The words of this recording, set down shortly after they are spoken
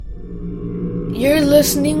You're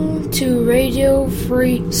listening to Radio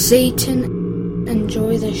Free Satan.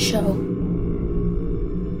 Enjoy the show.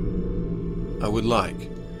 I would like,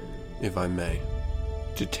 if I may,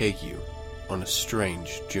 to take you on a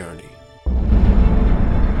strange journey.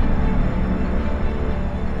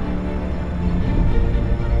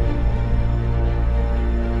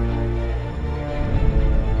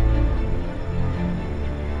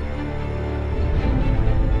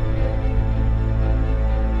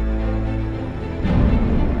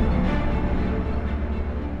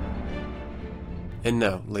 And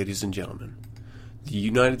now, ladies and gentlemen, the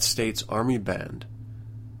United States Army Band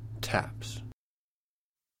taps.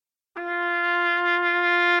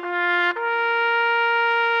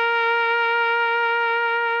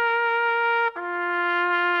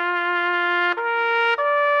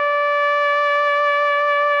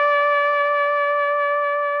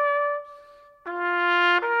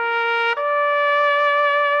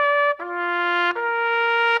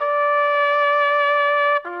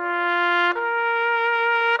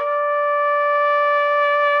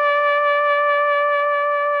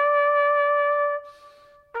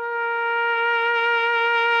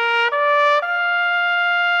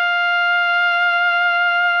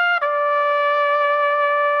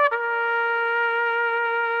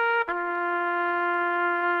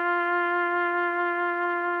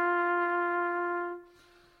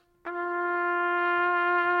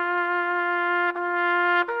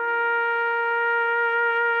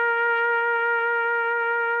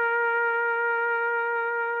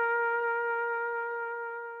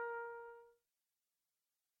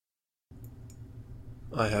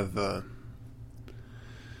 I have,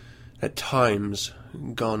 at times,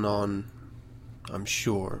 gone on, I'm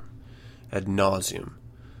sure, ad nauseum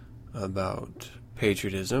about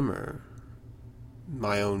patriotism or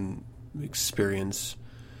my own experience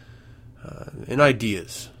and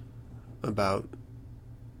ideas about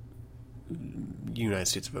the United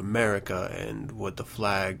States of America and what the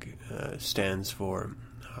flag stands for.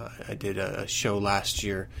 I did a show last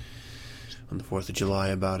year on the 4th of July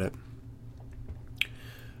about it.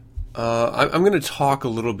 I'm going to talk a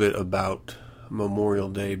little bit about Memorial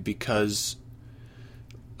Day because,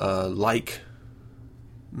 like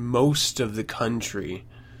most of the country,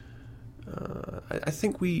 I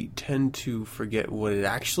think we tend to forget what it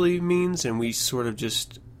actually means, and we sort of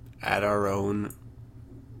just add our own,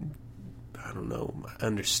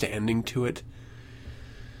 understanding to it.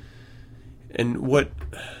 And what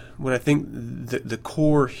I think the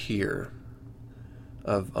core here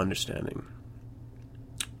of understanding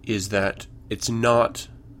is that it's not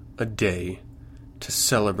a day to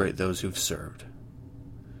celebrate those who've served.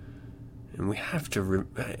 And we have to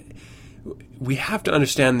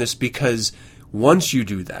understand this, because once you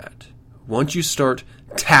do that, once you start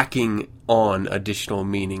tacking on additional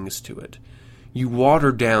meanings to it, you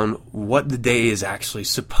water down what the day is actually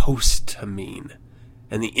supposed to mean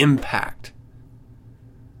and the impact.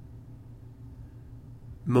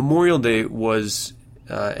 Memorial Day was,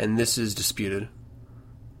 and this is disputed,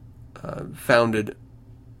 founded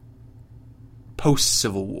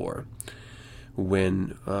post-Civil War,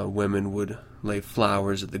 when women would lay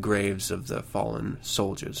flowers at the graves of the fallen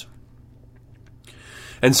soldiers.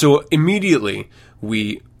 And so immediately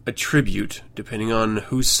we attribute, depending on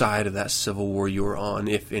whose side of that Civil War you were on,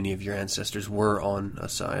 if any of your ancestors were on a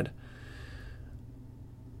side,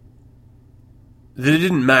 that it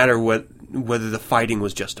didn't matter whether the fighting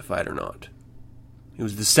was justified or not. It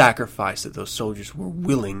was the sacrifice that those soldiers were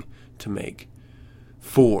willing to make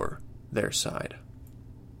for their side,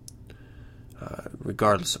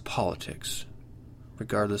 regardless of politics,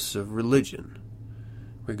 regardless of religion,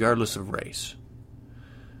 regardless of race.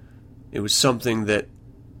 It was something that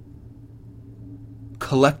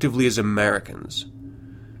collectively as Americans,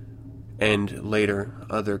 and later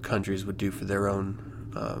other countries would do for their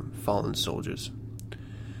own fallen soldiers,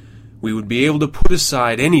 we would be able to put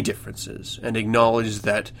aside any differences and acknowledge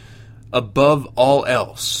that above all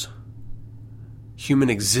else, human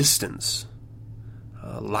existence,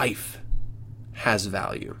 life, has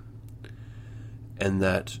value. And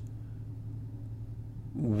that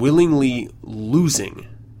willingly losing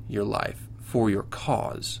your life for your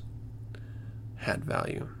cause had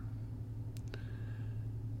value.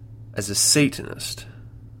 As a Satanist,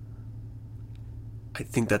 I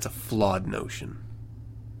think that's a flawed notion.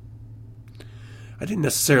 I didn't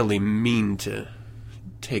necessarily mean to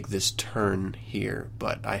take this turn here,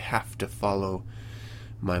 but I have to follow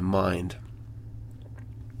my mind.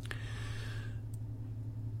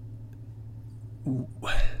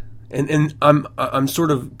 And I'm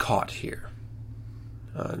sort of caught here.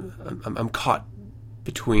 I'm caught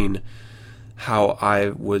between how I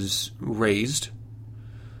was raised,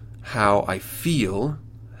 how I feel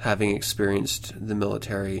having experienced the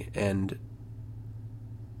military, and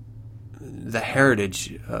the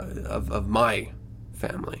heritage of my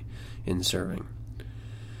family in serving.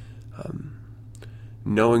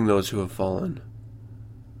 Knowing those who have fallen.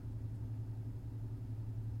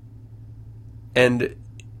 And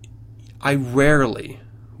I rarely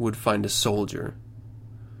would find a soldier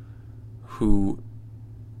who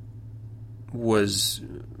was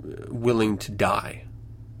willing to die.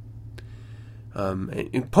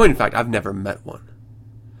 In point of fact, I've never met one.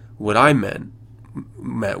 What I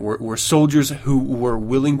met were soldiers who were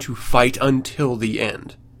willing to fight until the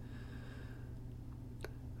end.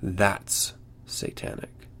 That's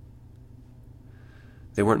satanic.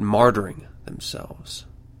 They weren't martyring themselves.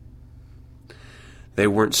 They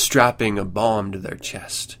weren't strapping a bomb to their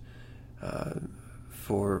chest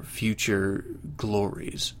for future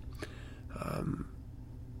glories,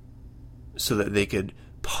 so that they could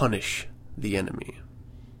punish the enemy.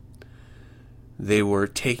 They were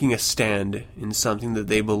taking a stand in something that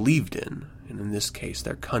they believed in, and in this case,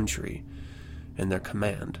 their country and their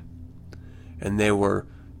command. And they were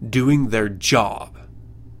doing their job,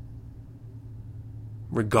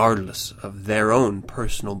 regardless of their own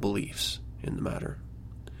personal beliefs in the matter,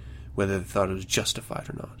 whether they thought it was justified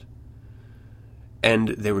or not. And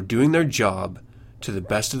they were doing their job to the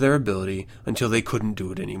best of their ability until they couldn't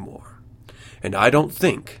do it anymore. And I don't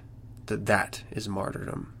think that that is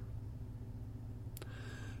martyrdom.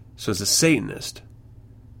 So as a Satanist,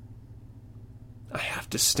 I have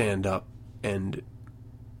to stand up and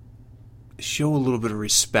show a little bit of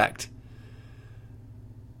respect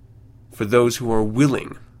for those who are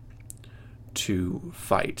willing to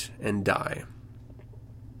fight and die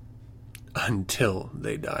until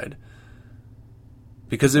they died.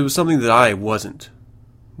 Because it was something that I wasn't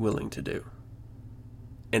willing to do.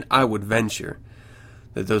 And I would venture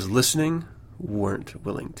that those listening weren't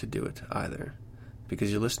willing to do it either.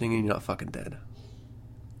 Because you're listening and you're not fucking dead.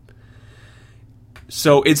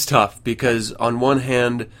 So it's tough because on one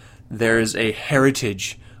hand, there's a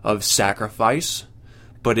heritage of sacrifice,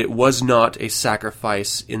 but it was not a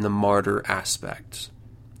sacrifice in the martyr aspect.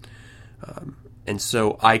 And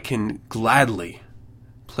so I can gladly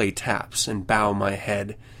play taps and bow my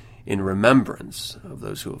head in remembrance of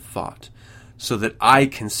those who have fought, so that I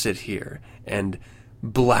can sit here and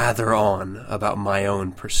blather on about my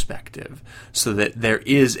own perspective, so that there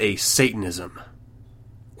is a Satanism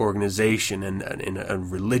organization and a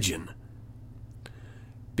religion.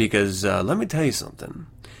 Because let me tell you something.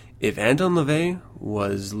 If Anton LaVey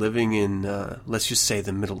was living in, let's just say,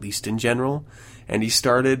 the Middle East in general, and he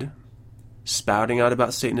started spouting out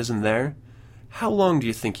about Satanism there, how long do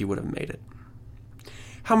you think he would have made it?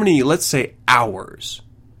 How many, let's say, hours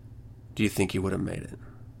do you think he would have made it?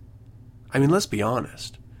 I mean, let's be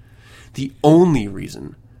honest. The only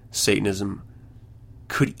reason Satanism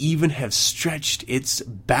could even have stretched its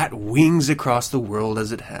bat wings across the world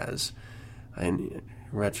as it has, and in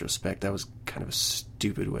retrospect, that was kind of a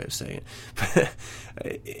stupid way of saying it, but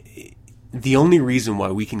the only reason why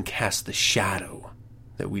we can cast the shadow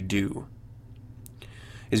that we do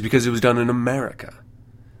is because it was done in America,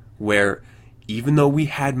 where even though we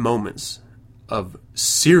had moments of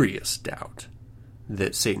serious doubt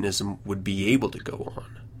that Satanism would be able to go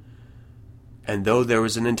on, and though there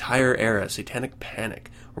was an entire era, satanic panic,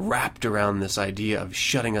 wrapped around this idea of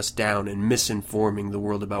shutting us down and misinforming the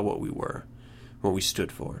world about what we were, what we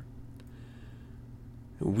stood for,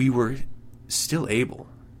 we were still able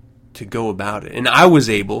to go about it. And I was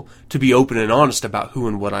able to be open and honest about who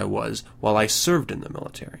and what I was while I served in the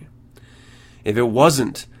military. If it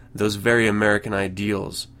wasn't those very American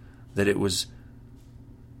ideals that it was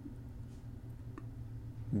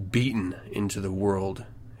beaten into the world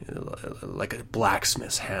like a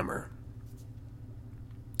blacksmith's hammer,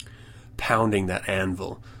 pounding that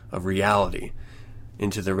anvil of reality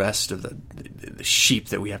into the rest of the sheep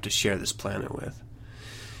that we have to share this planet with.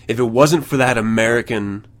 If it wasn't for that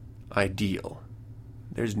American ideal,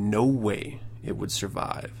 there's no way it would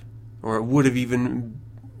survive, or it would have even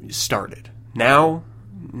started. Now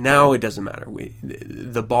it doesn't matter.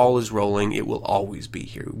 The ball is rolling. It will always be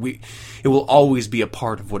here. It will always be a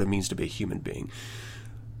part of what it means to be a human being.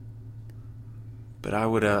 But I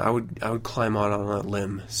would climb out on a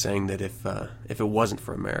limb saying that if it wasn't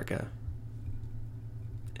for America,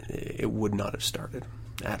 it would not have started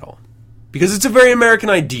at all, because it's a very American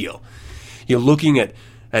ideal. You're looking at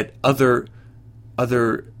other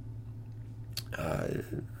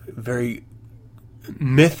very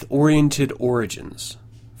myth-oriented origins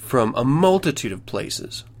from a multitude of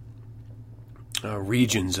places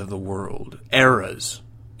regions of the world, eras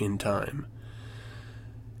in time,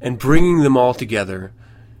 and bringing them all together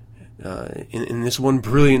in this one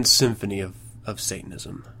brilliant symphony of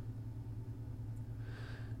Satanism.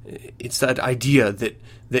 It's that idea that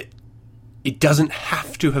it doesn't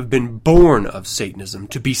have to have been born of Satanism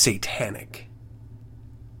to be satanic.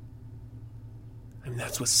 I mean,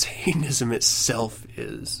 that's what Satanism itself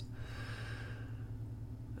is.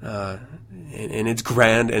 And it's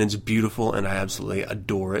grand and it's beautiful and I absolutely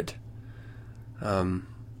adore it.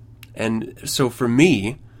 And so for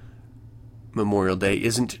me, Memorial Day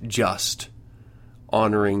isn't just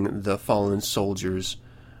honoring the fallen soldiers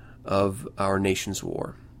of our nation's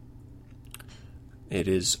war. It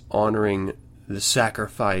is honoring the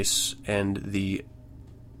sacrifice and the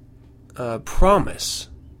promise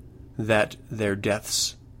that their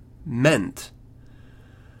deaths meant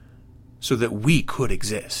so that we could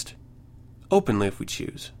exist, openly if we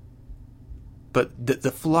choose. But that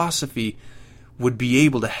the philosophy would be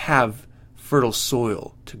able to have fertile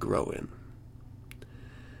soil to grow in.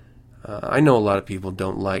 I know a lot of people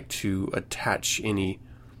don't like to attach any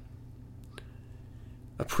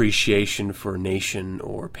appreciation for a nation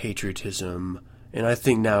or patriotism, and I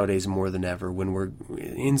think nowadays more than ever, when we're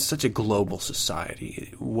in such a global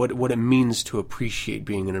society, what it means to appreciate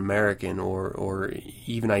being an American or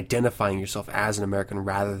even identifying yourself as an American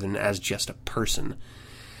rather than as just a person,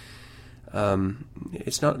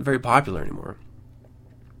 it's not very popular anymore.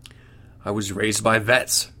 I was raised by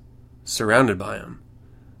vets, surrounded by them,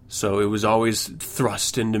 so it was always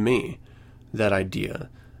thrust into me, that idea.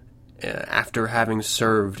 After having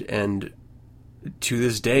served, and to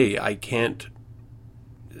this day, I can't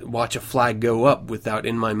watch a flag go up without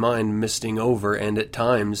in my mind misting over, and at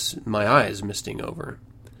times my eyes misting over.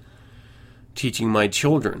 Teaching my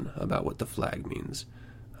children about what the flag means,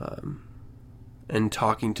 and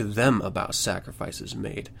talking to them about sacrifices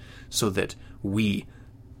made, so that we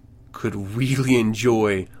could really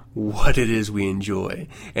enjoy what it is we enjoy.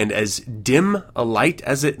 And as dim a light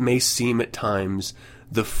as it may seem at times,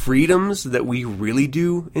 the freedoms that we really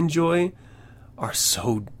do enjoy are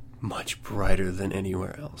so much brighter than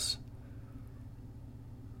anywhere else.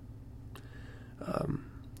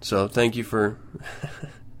 So thank you for,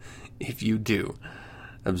 if you do,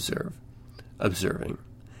 observing.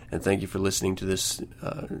 And thank you for listening to this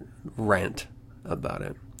rant about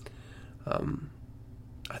it.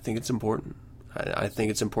 I think it's important. I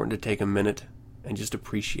think it's important to take a minute and just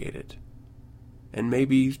appreciate it. And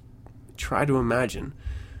maybe try to imagine,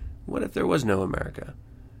 what if there was no America?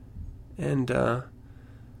 And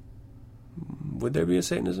would there be a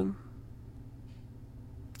Satanism?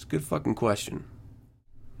 It's a good fucking question.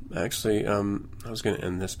 Actually, I was going to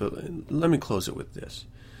end this, but let me close it with this.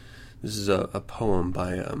 This is a poem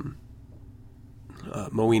by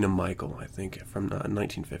Moena Michael, I think, from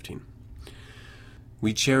 1915.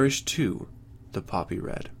 We cherish, too, the poppy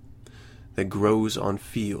red that grows on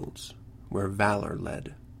fields where valor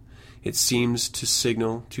led. It seems to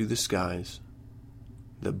signal to the skies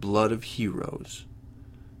the blood of heroes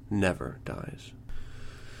never dies.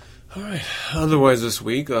 Alright, otherwise this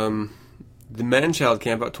week, the Man-Child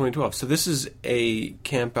Campout 2012. So this is a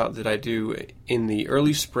campout that I do in the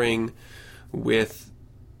early spring with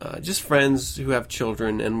just friends who have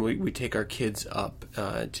children, and we take our kids up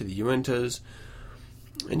to the Uintas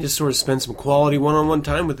and just sort of spend some quality one-on-one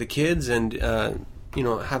time with the kids and,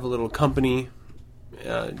 have a little company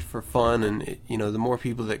for fun. And, the more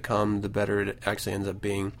people that come, the better it actually ends up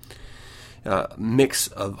being. Mix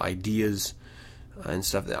of ideas and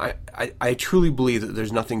stuff. I truly believe that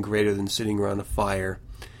there's nothing greater than sitting around a fire,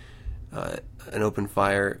 an open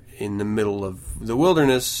fire in the middle of the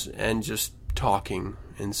wilderness and just talking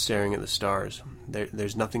and staring at the stars.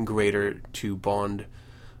 There's nothing greater to bond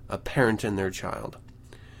a parent and their child.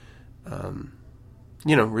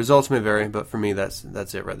 Results may vary, but for me, that's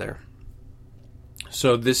it right there.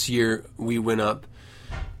 So this year we went up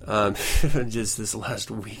just this last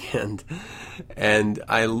weekend, and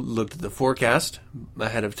I looked at the forecast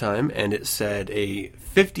ahead of time, and it said a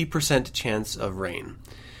 50% chance of rain.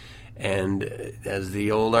 And as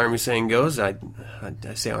the old Army saying goes, I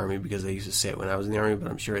say Army because I used to say it when I was in the Army, but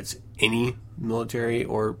I'm sure it's any military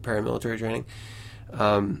or paramilitary training.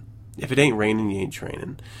 If it ain't raining, you ain't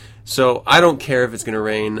training. So I don't care if it's going to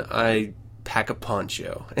rain. I pack a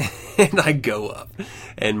poncho and I go up,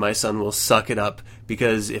 and my son will suck it up,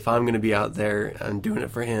 because if I'm going to be out there, I'm doing it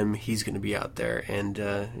for him. He's going to be out there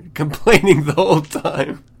and complaining the whole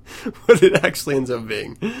time what it actually ends up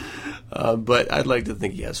being. But I'd like to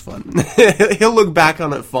think he has fun. He'll look back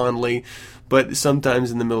on it fondly, but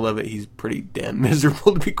sometimes in the middle of it, he's pretty damn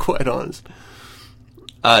miserable, to be quite honest.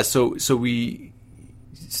 So we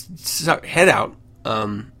head out,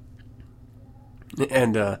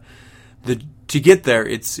 to get there,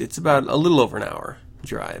 it's about a little over an hour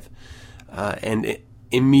drive,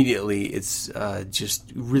 immediately it's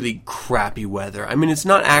just really crappy weather. I mean, it's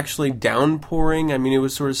not actually downpouring. I mean, it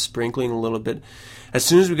was sort of sprinkling a little bit. As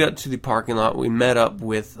soon as we got to the parking lot, we met up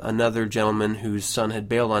with another gentleman whose son had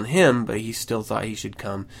bailed on him, but he still thought he should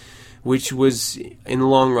come, which was, in the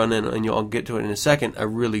long run, and I'll get to it in a second, a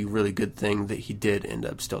really, really good thing that he did end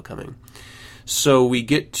up still coming. So we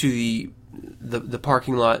get to the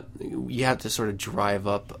parking lot. You have to sort of drive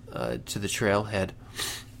up to the trailhead,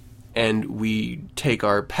 and we take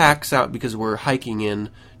our packs out because we're hiking in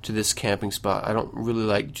to this camping spot. I don't really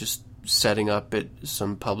like just setting up at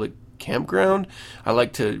some public campground. I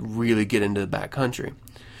like to really get into the backcountry.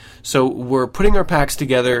 So we're putting our packs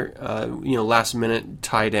together, last minute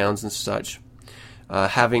tie downs and such,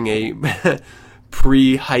 having a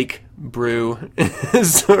pre-hike brew,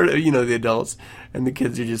 sort of, the adults, and the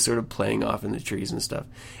kids are just sort of playing off in the trees and stuff.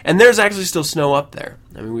 And there's actually still snow up there.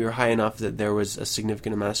 I mean, we were high enough that there was a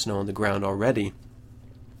significant amount of snow on the ground already.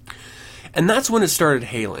 And that's when it started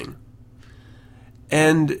hailing.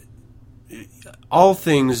 And all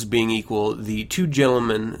things being equal, the two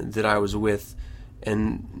gentlemen that I was with,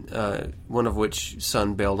 and one of which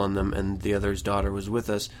son bailed on them and the other's daughter was with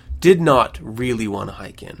us, did not really want to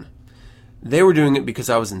hike in. They were doing it because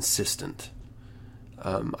I was insistent.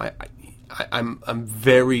 I'm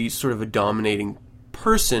very sort of a dominating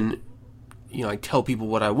person. I tell people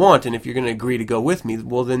what I want, and if you're going to agree to go with me,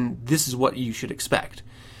 well, then this is what you should expect.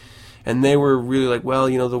 And they were really like, well,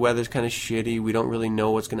 the weather's kind of shitty. We don't really know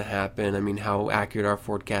what's going to happen. I mean, how accurate are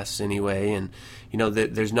forecasts anyway? And,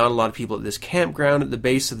 there's not a lot of people at this campground at the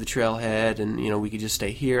base of the trailhead, and, we could just stay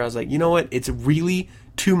here. I was like, you know what? It's really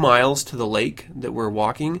 2 miles to the lake that we're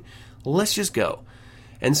walking. Let's just go.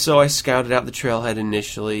 And so I scouted out the trailhead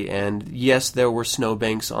initially, and yes, there were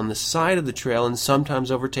snowbanks on the side of the trail and sometimes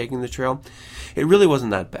overtaking the trail. It really wasn't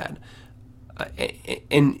that bad.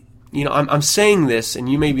 I'm saying this,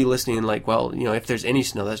 and you may be listening and like, well, if there's any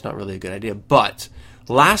snow, that's not really a good idea. But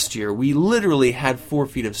last year, we literally had 4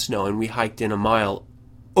 feet of snow, and we hiked in a mile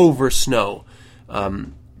over snow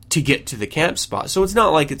to get to the camp spot. So it's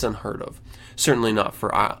not like it's unheard of. Certainly not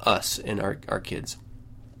for us and our kids.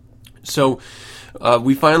 So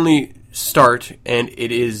we finally start, and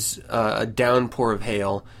it is a downpour of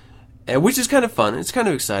hail, which is kind of fun. It's kind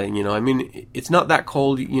of exciting, I mean, it's not that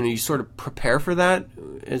cold. You sort of prepare for that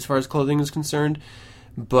as far as clothing is concerned,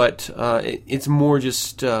 but it's more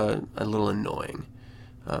just a little annoying.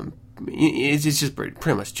 It's just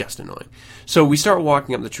pretty much just annoying. So we start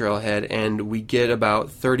walking up the trailhead, and we get about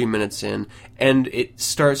 30 minutes in, and it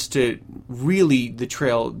starts to really, the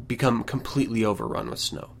trail become completely overrun with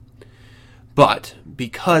snow. But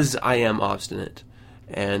because I am obstinate,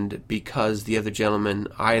 and because the other gentlemen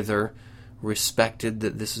either respected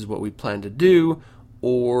that this is what we plan to do,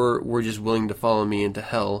 or were just willing to follow me into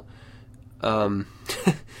hell,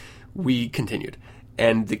 we continued.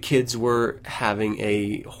 And the kids were having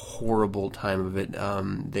a horrible time of it.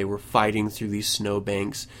 They were fighting through these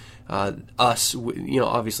snowbanks.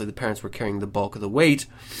 Obviously the parents were carrying the bulk of the weight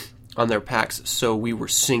on their packs, so we were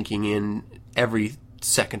sinking in every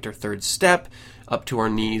second or third step up to our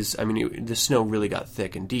knees. I mean, the snow really got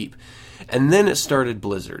thick and deep. And then it started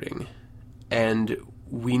blizzarding. And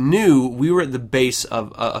we knew we were at the base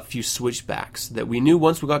of a few switchbacks that we knew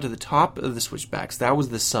once we got to the top of the switchbacks, that was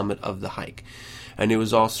the summit of the hike. And it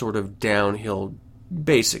was all sort of downhill,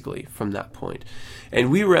 basically, from that point. And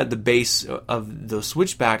we were at the base of those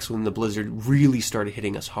switchbacks when the blizzard really started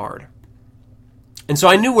hitting us hard. And so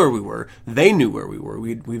I knew where we were. They knew where we were.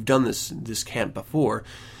 We've done this camp before.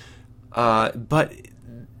 But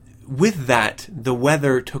with that, the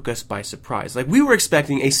weather took us by surprise. Like, we were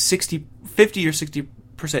expecting a 50 or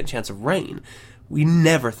 60% chance of rain. We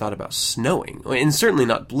never thought about snowing, and certainly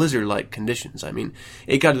not blizzard-like conditions. I mean,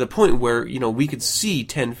 it got to the point where, we could see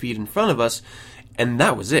 10 feet in front of us, and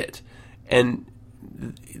that was it. And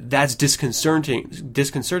that's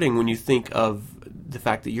disconcerting when you think of the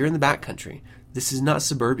fact that you're in the backcountry. This is not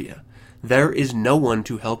suburbia. There is no one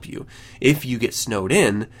to help you. If you get snowed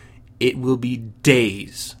in, it will be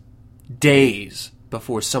days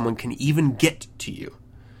before someone can even get to you,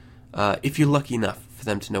 if you're lucky enough for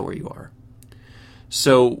them to know where you are.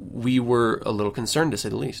 So we were a little concerned, to say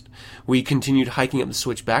the least. We continued hiking up the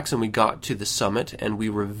switchbacks, and we got to the summit, and we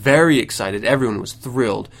were very excited. Everyone was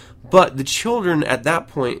thrilled. But the children at that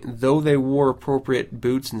point, though they wore appropriate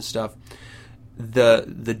boots and stuff,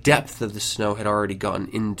 the depth of the snow had already gotten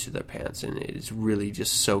into their pants, and it is really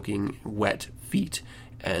just soaking wet feet.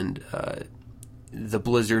 And the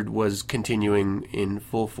blizzard was continuing in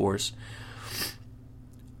full force.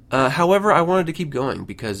 However, I wanted to keep going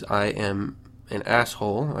because I am an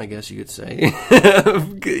asshole, I guess you could say.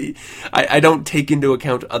 I don't take into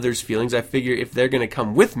account others' feelings. I figure if they're going to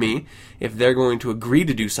come with me, if they're going to agree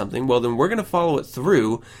to do something, well, then we're going to follow it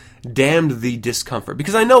through, damned the discomfort.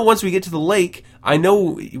 Because I know once we get to the lake, I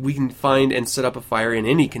know we can find and set up a fire in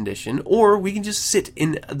any condition, or we can just sit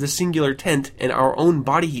in the singular tent and our own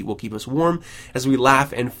body heat will keep us warm as we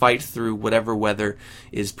laugh and fight through whatever weather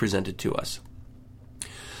is presented to us.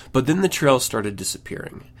 But then the trail started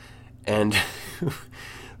disappearing. And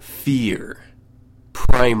fear,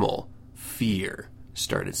 primal fear,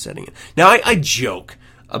 started setting in. Now, I joke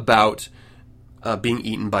about being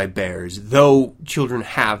eaten by bears, though children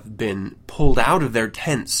have been pulled out of their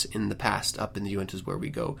tents in the past up in the Uintas where we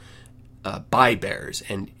go by bears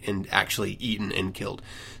and actually eaten and killed.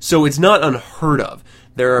 So it's not unheard of.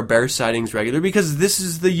 There are bear sightings regularly because this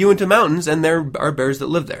is the Uinta Mountains and there are bears that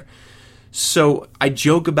live there. So I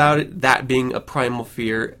joke about it, that being a primal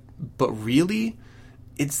fear. But really,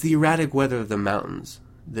 it's the erratic weather of the mountains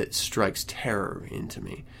that strikes terror into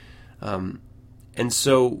me. And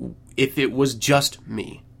so, if it was just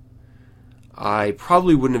me, I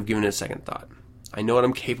probably wouldn't have given it a second thought. I know what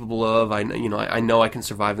I'm capable of. I know I can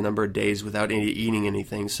survive a number of days without eating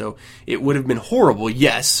anything. So it would have been horrible,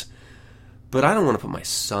 yes. But I don't want to put my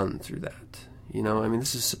son through that.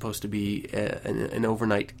 This is supposed to be an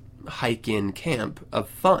overnight hike-in camp of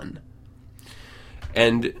fun.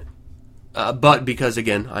 And but because,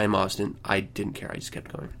 again, I am obstinate, I didn't care. I just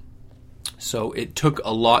kept going. So it took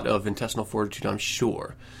a lot of intestinal fortitude, I'm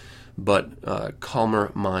sure. But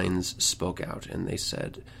calmer minds spoke out, and they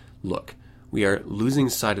said, look, we are losing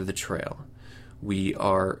sight of the trail. We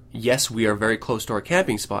are very close to our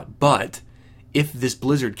camping spot, but if this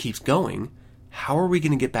blizzard keeps going, how are we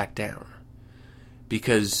going to get back down?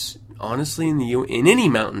 Because, honestly, in any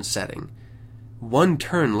mountain setting, one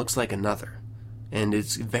turn looks like another. And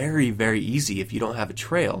it's very, very easy if you don't have a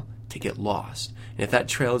trail to get lost. And if that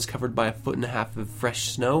trail is covered by 1.5 feet of fresh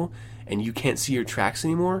snow and you can't see your tracks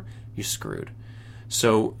anymore, you're screwed.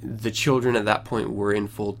 So the children at that point were in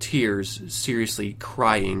full tears, seriously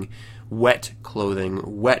crying, wet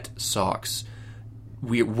clothing, wet socks.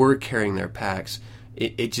 We were carrying their packs.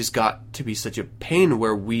 It just got to be such a pain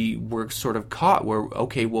where we were sort of caught where,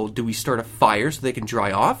 okay, well, do we start a fire so they can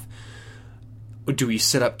dry off? Do we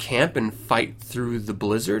set up camp and fight through the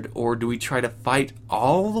blizzard, or do we try to fight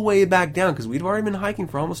all the way back down? Because we'd already been hiking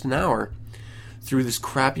for almost an hour through this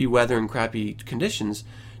crappy weather and crappy conditions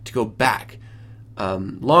to go back.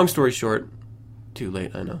 Long story short, too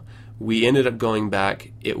late, I know. We ended up going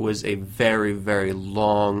back. It was a very, very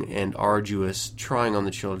long and arduous, trying on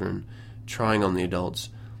the children, trying on the adults,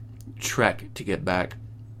 trek to get back.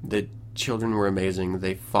 The children were amazing.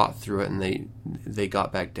 They fought through it, and they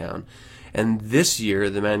got back down. And this year,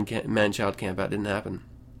 the man-child campout didn't happen.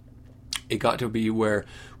 It got to be where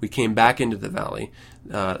we came back into the valley.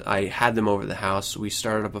 I had them over at the house. We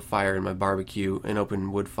started up a fire in my barbecue, an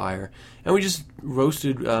open wood fire, and we just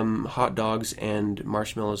roasted hot dogs and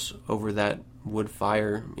marshmallows over that wood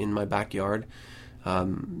fire in my backyard.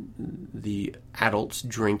 The adults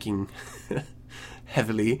drinking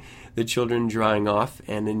heavily, the children drying off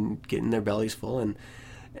and then getting their bellies full,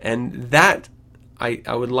 and that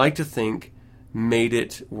I would like to think made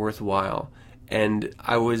it worthwhile. And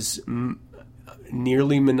I was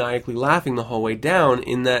nearly maniacally laughing the whole way down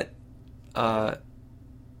in that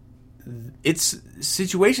it's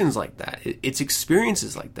situations like that, it's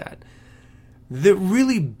experiences like that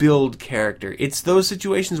really build character. It's those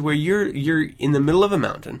situations where you're in the middle of a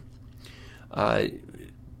mountain,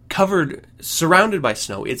 surrounded by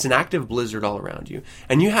snow. It's an active blizzard all around you.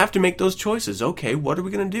 And you have to make those choices. Okay, what are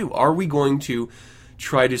we going to do? Are we going to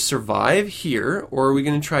try to survive here, or are we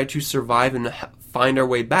going to try to survive and find our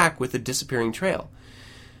way back with a disappearing trail?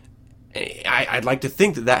 I'd like to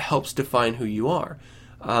think that helps define who you are.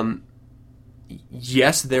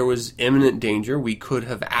 Yes, there was imminent danger. We could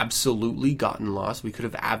have absolutely gotten lost. We could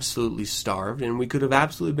have absolutely starved, and we could have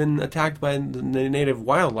absolutely been attacked by the native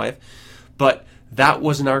wildlife. But that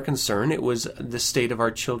wasn't our concern. It was the state of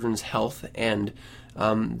our children's health and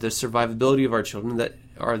the survivability of our children that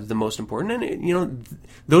are the most important. And,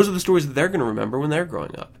 those are the stories that they're going to remember when they're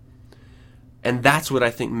growing up. And that's what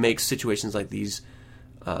I think makes situations like these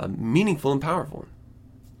meaningful and powerful.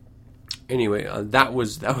 Anyway, that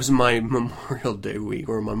was my Memorial Day week,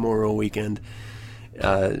 or Memorial Weekend.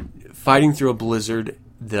 Fighting through a blizzard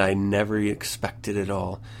that I never expected at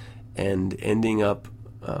all, and ending up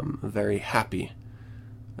very happy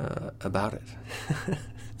about it.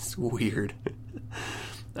 It's weird.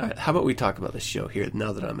 All right, how about we talk about the show here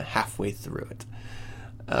now that I'm halfway through it?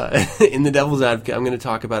 In The Devil's Advocate, I'm going to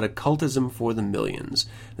talk about occultism for the millions.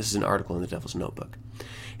 This is an article in The Devil's Notebook.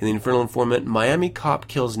 In The Infernal Informant, Miami cop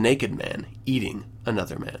kills naked man eating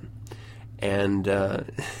another man. And,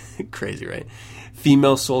 crazy, right?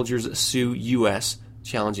 Female soldiers sue U.S.,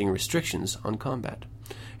 challenging restrictions on combat.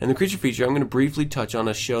 In the creature feature, I'm going to briefly touch on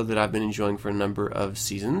a show that I've been enjoying for a number of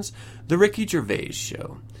seasons, The Ricky Gervais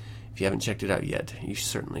Show. If you haven't checked it out yet, you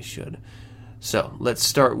certainly should. So, let's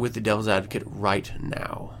start with The Devil's Advocate right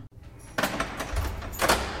now.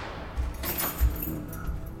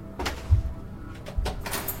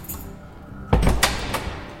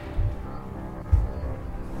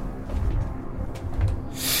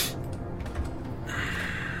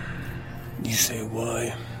 You say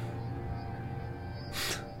why?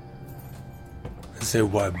 I say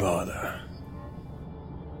why bother?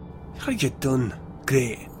 How you done?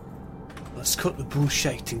 Great. Let's cut the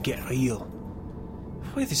bullshit and get real.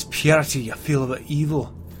 Why this purity you feel about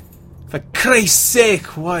evil? For Christ's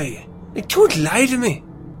sake, why? Like, don't lie to me.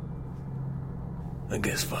 I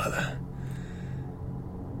guess, Father.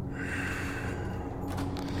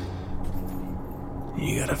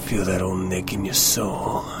 You gotta feel that old nick in your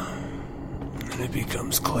soul. And it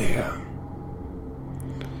becomes clear.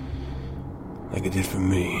 Like it did for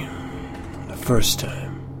me. The first time.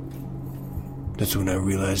 That's when I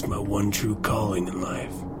realized my one true calling in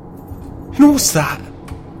life. You know what's that?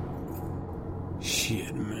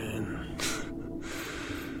 Shit, man.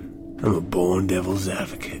 I'm a born devil's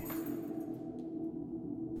advocate.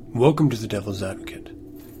 Welcome to the Devil's Advocate.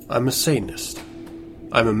 I'm a Satanist.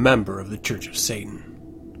 I'm a member of the Church of Satan.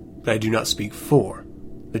 But I do not speak for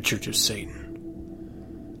the Church of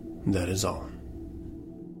Satan. That is all.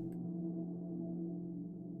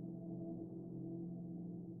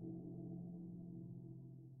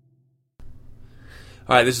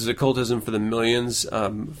 Alright, this is Occultism for the Millions,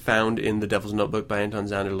 found in The Devil's Notebook by Anton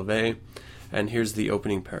Xlvii, and here's the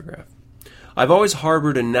opening paragraph. I've always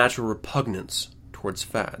harbored a natural repugnance towards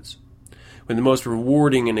fads. When the most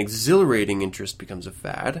rewarding and exhilarating interest becomes a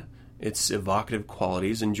fad, its evocative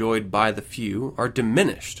qualities enjoyed by the few are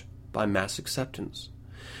diminished by mass acceptance.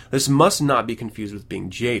 This must not be confused with being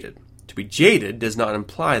jaded. To be jaded does not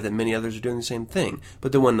imply that many others are doing the same thing,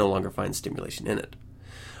 but that one no longer finds stimulation in it.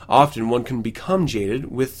 Often one can become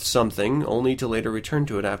jaded with something only to later return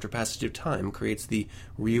to it after passage of time creates the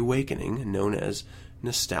reawakening known as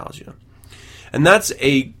nostalgia. And that's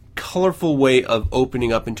a colorful way of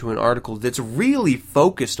opening up into an article that's really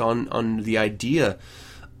focused on the idea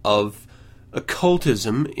of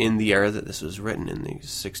occultism in the era that this was written, in the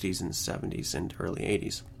 60s and 70s and early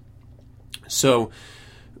 80s. So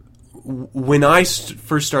when I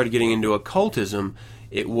first started getting into occultism,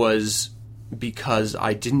 it was because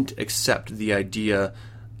I didn't accept the idea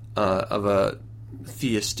of a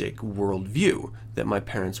theistic worldview that my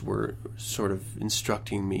parents were sort of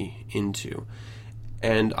instructing me into.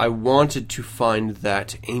 And I wanted to find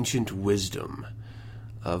that ancient wisdom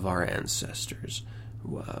of our ancestors.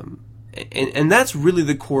 And that's really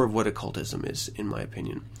the core of what occultism is, in my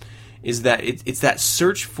opinion, is that it's that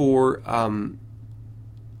search for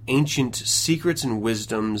ancient secrets and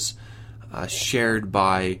wisdoms shared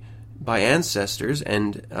by ancestors,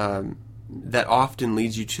 and that often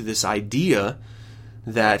leads you to this idea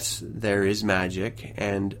that there is magic,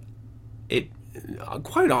 and it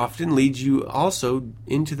quite often leads you also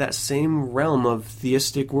into that same realm of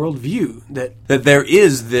theistic worldview, that there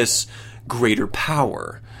is this greater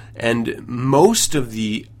power. And most of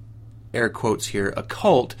the, air quotes here,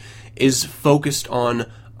 occult is focused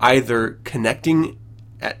on either connecting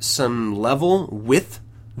at some level with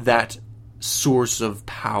that source of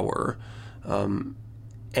power, and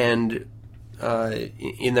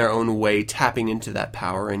in their own way tapping into that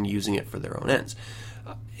power and using it for their own ends.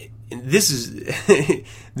 This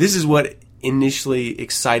is what initially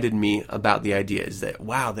excited me about the idea, is that,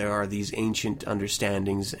 wow, there are these ancient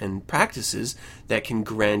understandings and practices that can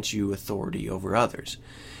grant you authority over others.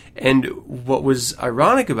 And what was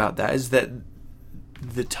ironic about that is that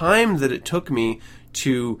the time that it took me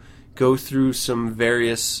to go through some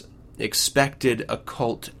various expected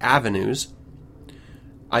occult avenues,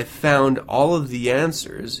 I found all of the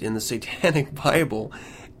answers in the Satanic Bible,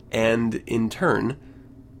 and in turn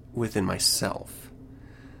within myself.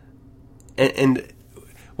 And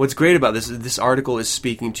what's great about this article is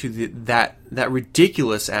speaking to that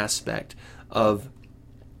ridiculous aspect of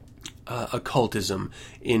occultism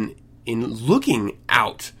in looking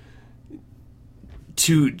out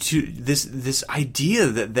to this idea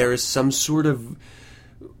that there is some sort of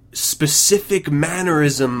specific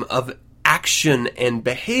mannerism of action and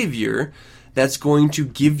behavior that's going to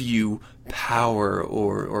give you power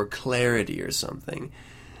or clarity or something.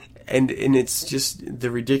 And it's just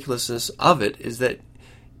the ridiculousness of it is that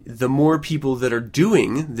the more people that are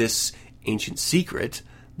doing this ancient secret,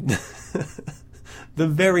 the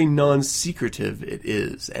very non-secretive it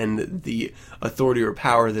is, and the authority or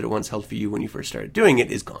power that it once held for you when you first started doing it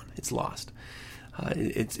is gone. It's lost.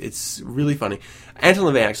 It's really funny. Anton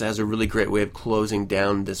LaVey actually has a really great way of closing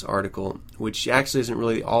down this article, which actually isn't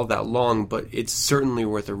really all that long, but it's certainly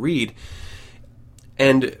worth a read.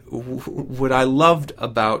 And what I loved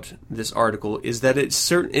about this article is that it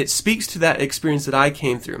speaks to that experience that I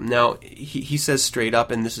came through. Now, he says straight up,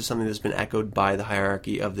 and this is something that's been echoed by the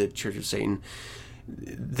hierarchy of the Church of Satan,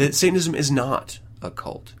 that Satanism is not a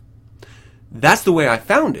cult. That's the way I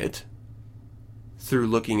found it, through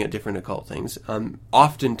looking at different occult things.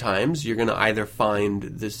 Oftentimes, you're going to either find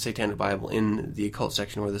the Satanic Bible in the occult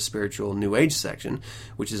section or the spiritual New Age section,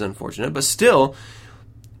 which is unfortunate, but still,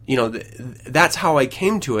 you know, that's how I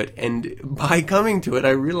came to it, and by coming to it,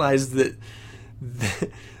 I realized that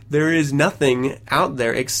there is nothing out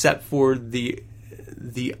there except for the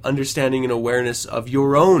understanding and awareness of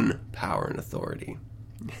your own power and authority,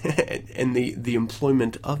 and the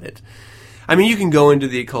employment of it. I mean, you can go into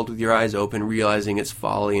the occult with your eyes open, realizing its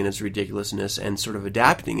folly and its ridiculousness, and sort of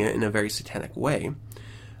adapting it in a very satanic way.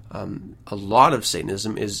 A lot of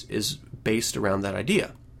Satanism is based around that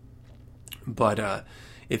idea, but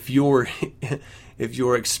if you're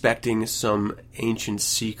expecting some ancient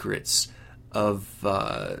secrets of,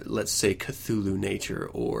 let's say, Cthulhu nature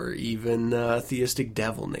or even theistic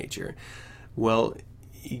devil nature, well,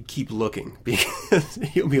 you keep looking, because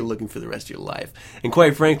you'll be looking for the rest of your life. And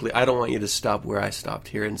quite frankly, I don't want you to stop where I stopped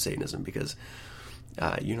here in Satanism, because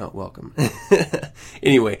you're not welcome.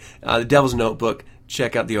 Anyway, The Devil's Notebook.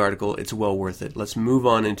 Check out the article. It's well worth it. Let's move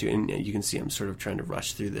on into, and you can see I'm sort of trying to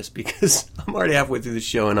rush through this because I'm already halfway through the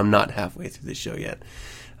show and I'm not halfway through the show yet.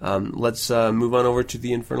 Let's move on over to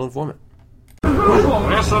the Infernal Informant.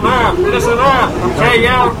 Listen up, okay,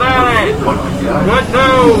 y'all about it. Good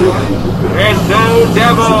news, there's no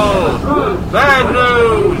devil. Bad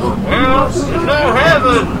news, well, there's no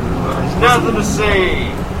heaven. There's nothing to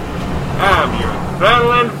see. I'm your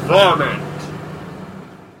Infernal Informant.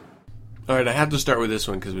 Alright, I have to start with this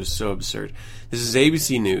one because it was so absurd. This is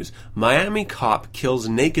ABC News. Miami cop kills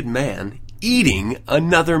naked man eating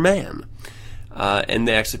another man. And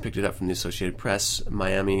they actually picked it up from the Associated Press,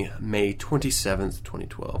 Miami, May 27th,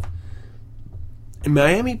 2012. A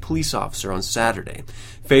Miami police officer on Saturday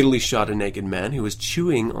fatally shot a naked man who was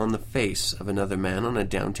chewing on the face of another man on a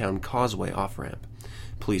downtown Causeway off-ramp,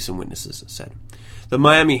 police and witnesses said. The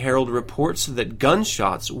Miami Herald reports that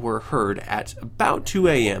gunshots were heard at about 2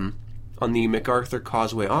 a.m., on the MacArthur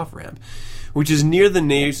Causeway off-ramp, which is near the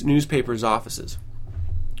newspaper's offices.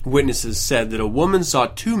 Witnesses said that a woman saw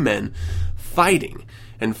two men fighting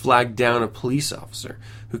and flagged down a police officer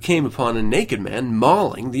who came upon a naked man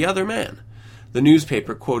mauling the other man. The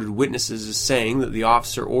newspaper quoted witnesses as saying that the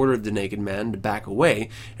officer ordered the naked man to back away,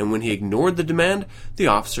 and when he ignored the demand, the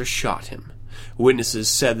officer shot him. Witnesses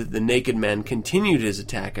said that the naked man continued his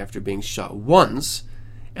attack after being shot once,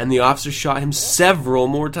 and the officer shot him several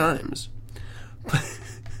more times.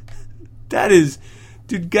 That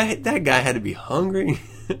guy had to be hungry.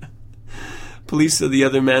 Police said the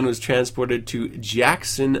other man was transported to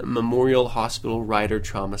Jackson Memorial Hospital Ryder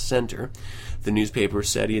Trauma Center. The newspaper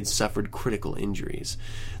said he had suffered critical injuries.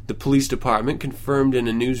 The police department confirmed in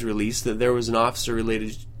a news release that there was an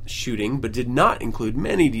officer-related shooting, but did not include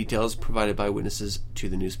many details provided by witnesses to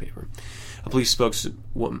the newspaper. A police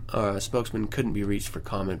spokesman couldn't be reached for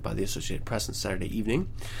comment by the Associated Press on Saturday evening.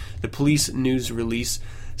 The police news release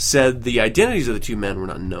said the identities of the two men were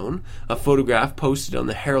not known. A photograph posted on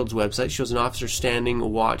the Herald's website shows an officer standing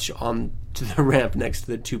watch on to the ramp next to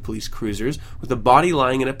the two police cruisers, with a body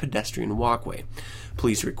lying in a pedestrian walkway.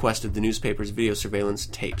 Police requested the newspaper's video surveillance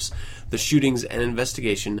tapes. The shootings and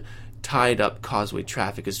investigation tied up Causeway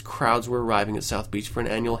traffic as crowds were arriving at South Beach for an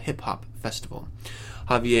annual hip-hop festival.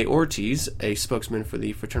 Javier Ortiz, a spokesman for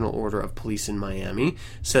the Fraternal Order of Police in Miami,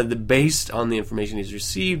 said that based on the information he's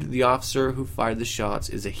received, the officer who fired the shots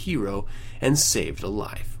is a hero and saved a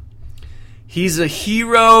life. He's a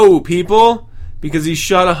hero, people, because he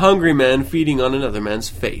shot a hungry man feeding on another man's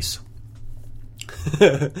face.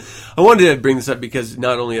 I wanted to bring this up because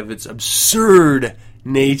not only of its absurd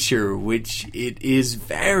nature, which it is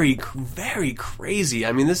very, very crazy.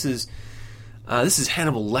 I mean, this is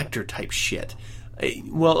Hannibal Lecter type shit.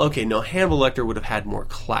 Well, okay, no, Hannibal Lecter would have had more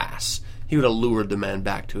class. He would have lured the man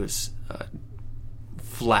back to his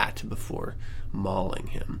flat before mauling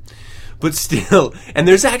him. But still, and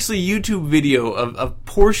there's actually a YouTube video of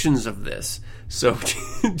portions of this. So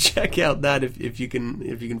check out that if you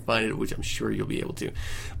can find it, which I'm sure you'll be able to.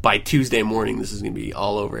 By Tuesday morning, this is going to be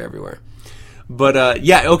all over everywhere. But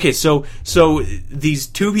okay. So these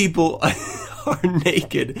two people are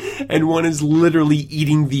naked, and one is literally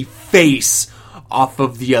eating the face off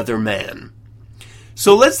of the other man.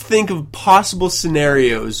 So let's think of possible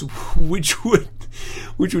scenarios which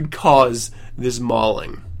would cause this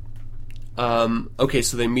mauling. Okay,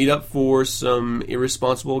 so they meet up for some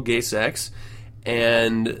irresponsible gay sex,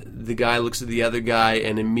 and the guy looks at the other guy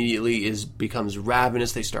and immediately becomes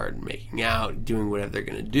ravenous. They start making out, doing whatever they're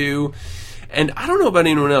going to do. And I don't know about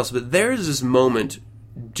anyone else, but there's this moment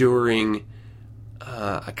during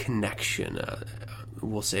a connection,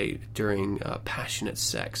 we'll say during passionate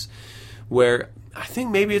sex, where I think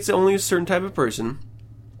maybe it's only a certain type of person,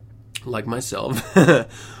 like myself,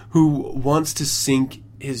 who wants to sink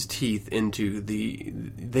his teeth into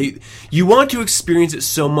you want to experience it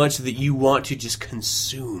so much that you want to just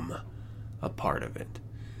consume a part of it.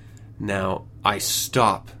 Now, I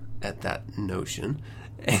stop at that notion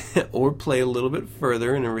or play a little bit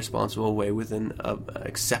further in a responsible way with an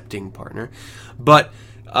accepting partner. But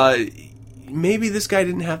maybe this guy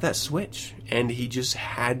didn't have that switch, and he just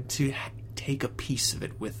had to take a piece of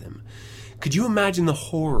it with him. Could you imagine the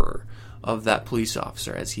horror of that police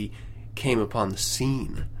officer as he came upon the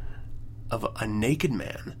scene of a naked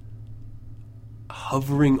man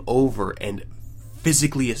hovering over and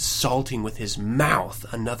physically assaulting with his mouth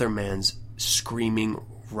another man's screaming,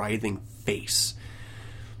 writhing face?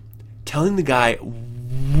 Telling the guy,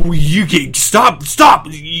 stop,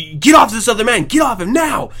 get off this other man, get off him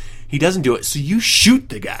now. He doesn't do it, so you shoot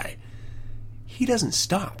the guy. He doesn't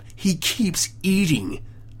stop. He keeps eating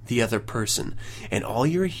the other person, and all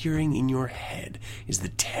you're hearing in your head is the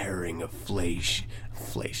tearing of flesh,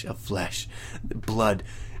 blood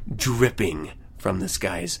dripping from this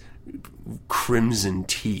guy's crimson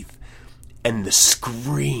teeth, and the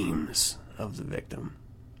screams of the victim.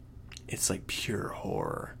 It's like pure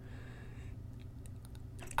horror.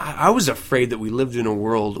 I was afraid that we lived in a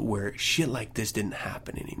world where shit like this didn't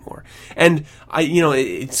happen anymore. And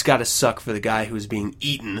it's got to suck for the guy who's being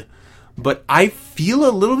eaten, but I feel a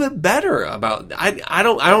little bit better about. I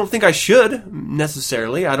don't think I should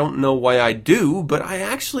necessarily. I don't know why I do, but I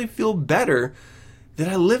actually feel better that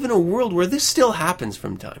I live in a world where this still happens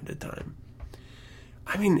from time to time.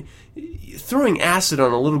 I mean, throwing acid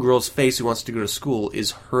on a little girl's face who wants to go to school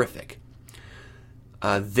is horrific.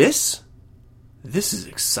 This is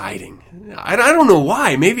exciting. I don't know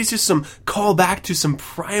why. Maybe it's just some callback to some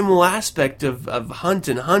primal aspect of hunt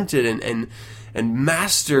and hunted and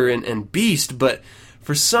master and beast. But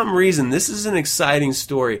for some reason, this is an exciting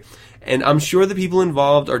story. And I'm sure the people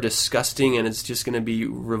involved are disgusting, and it's just going to be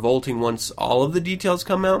revolting once all of the details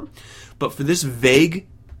come out. But for this vague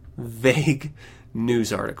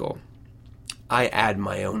news article, I add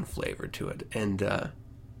my own flavor to it. And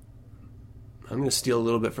I'm going to steal a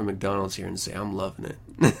little bit from McDonald's here and say I'm loving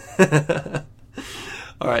it.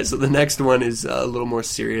 All right, so the next one is a little more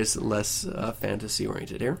serious, less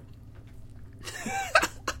fantasy-oriented here.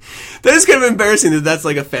 That is kind of embarrassing that that's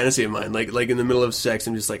like a fantasy of mine. Like in the middle of sex,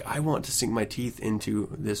 I'm just like, I want to sink my teeth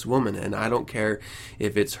into this woman, and I don't care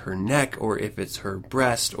if it's her neck or if it's her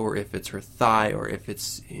breast or if it's her thigh or if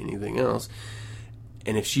it's anything else.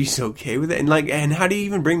 And if she's okay with it, and how do you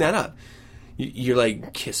even bring that up? You're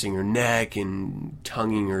like kissing her neck and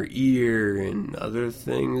tonguing her ear and other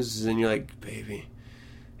things, and you're like, baby,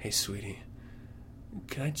 hey sweetie,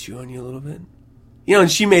 can I chew on you a little bit?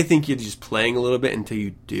 And she may think you're just playing a little bit until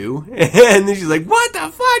you do, and then she's like, what the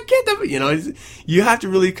fuck, get the, you have to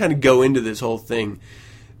really kind of go into this whole thing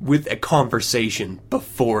with a conversation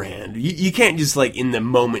beforehand. You can't just in the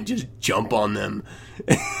moment just jump on them,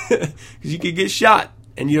 because you could get shot.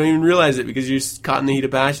 And you don't even realize it because you're caught in the heat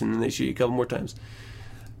of passion, and they shoot you a couple more times.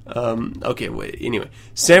 Anyway.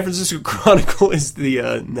 San Francisco Chronicle is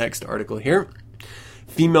the next article here.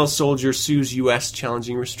 Female soldier sues U.S.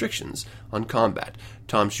 challenging restrictions on combat.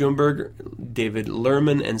 Tom Schoenberg, David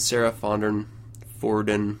Lerman, and Sarah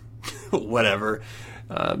Forden, whatever.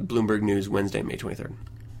 Bloomberg News, Wednesday, May 23rd.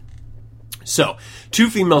 So, 2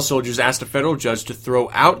 female soldiers asked a federal judge to throw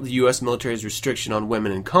out the U.S. military's restriction on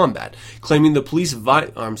women in combat, claiming the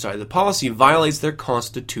policy violates their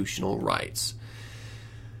constitutional rights.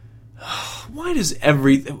 Why does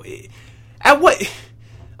everything...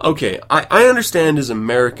 Okay, I understand as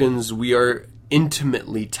Americans we are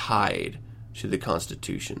intimately tied to the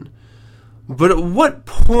Constitution. But at what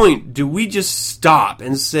point do we just stop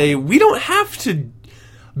and say, we don't have to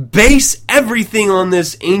base everything on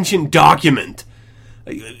this ancient document.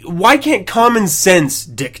 Why can't common sense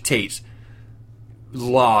dictate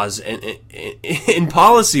laws and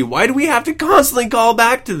policy? Why do we have to constantly call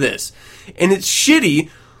back to this? And it's shitty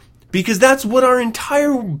because that's what our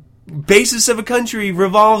entire basis of a country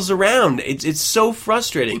revolves around. It's so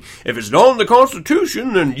frustrating. If it's not in the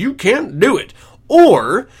Constitution, then you can't do it.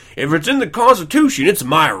 Or, if it's in the Constitution, it's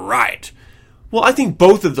my right. Well, I think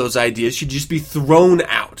both of those ideas should just be thrown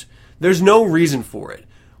out. There's no reason for it.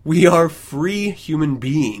 We are free human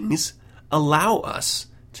beings. Allow us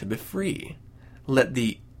to be free. Let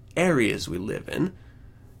the areas we live in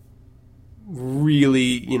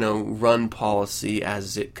really, run policy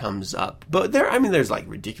as it comes up. But there's like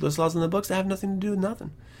ridiculous laws in the books that have nothing to do with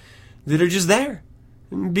nothing. That are just there.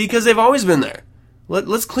 Because they've always been there.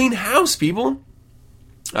 Let's clean house, people.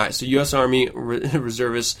 Alright, so U.S. Army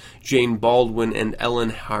reservists Jane Baldwin and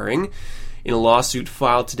Ellen Haring, in a lawsuit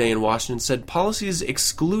filed today in Washington, said policies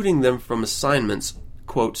excluding them from assignments,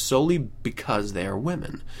 quote, solely because they are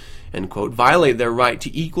women, end quote, violate their right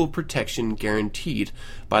to equal protection guaranteed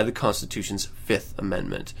by the Constitution's Fifth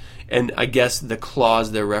Amendment. And I guess the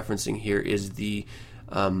clause they're referencing here is the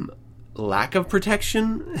lack of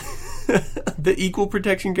protection, the equal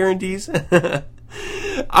protection guarantees.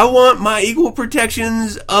 I want my equal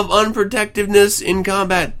protections of unprotectiveness in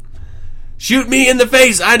combat. Shoot me in the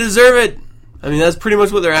face, I deserve it. That's pretty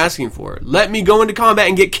much what they're asking for. Let me go into combat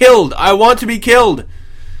and get killed. I want to be killed.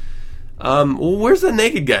 Well, where's the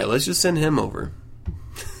naked guy? Let's just send him over.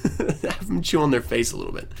 Have him chew on their face a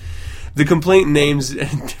little bit. The complaint names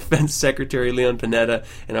Defense Secretary Leon Panetta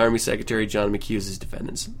and Army Secretary John McHugh as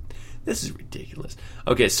defendants. This is ridiculous.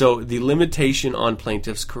 Okay, so the limitation on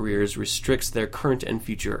plaintiffs' careers restricts their current and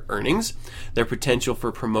future earnings, their potential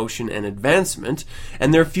for promotion and advancement,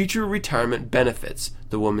 and their future retirement benefits,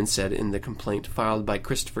 the woman said in the complaint filed by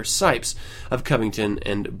Christopher Sipes of Covington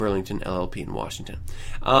and Burlington LLP in Washington.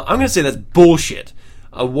 I'm going to say that's bullshit.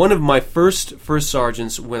 One of my first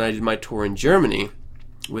sergeants when I did my tour in Germany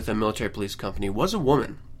with a military police company was a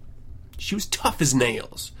woman. She was tough as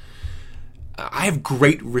nails. I have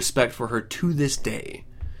great respect for her to this day.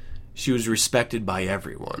 She was respected by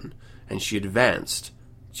everyone, and she advanced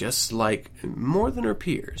just like more than her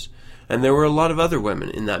peers. And there were a lot of other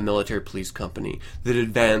women in that military police company that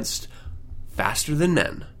advanced faster than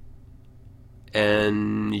men.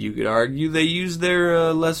 And you could argue they used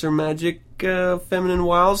their lesser magic feminine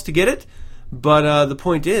wiles to get it, but the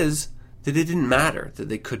point is that it didn't matter that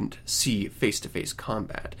they couldn't see face-to-face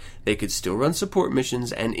combat. They could still run support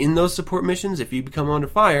missions, and in those support missions, if you become under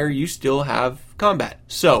fire, you still have combat.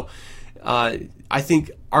 So, I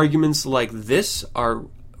think arguments like this are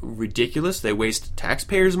ridiculous. They waste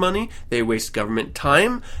taxpayers' money, they waste government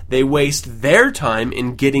time, they waste their time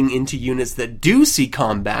in getting into units that do see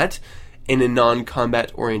combat in a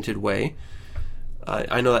non-combat oriented way.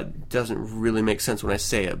 I know that doesn't really make sense when I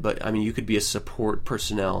say it, but you could be a support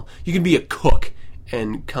personnel. You can be a cook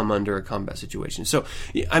and come under a combat situation. So,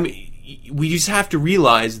 we just have to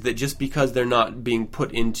realize that just because they're not being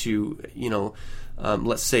put into,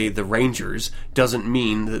 let's say the Rangers, doesn't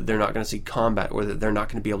mean that they're not going to see combat or that they're not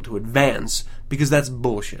going to be able to advance, because that's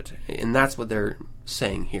bullshit. And that's what they're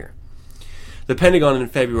saying here. The Pentagon in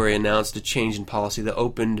February announced a change in policy that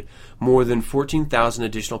opened more than 14,000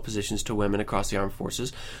 additional positions to women across the armed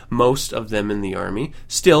forces, most of them in the Army.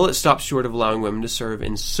 Still, it stopped short of allowing women to serve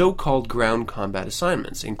in so-called ground combat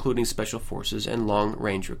assignments, including special forces and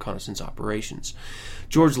long-range reconnaissance operations.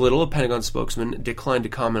 George Little, a Pentagon spokesman, declined to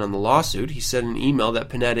comment on the lawsuit. He said in an email that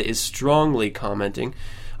Panetta is strongly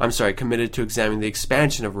committed to examining the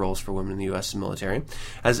expansion of roles for women in the U.S. military,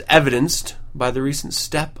 as evidenced by the recent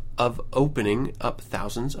step of opening up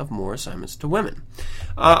thousands of more assignments to women.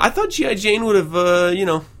 I thought G.I. Jane would have,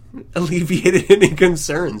 alleviated any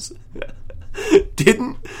concerns.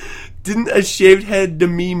 Didn't a shaved head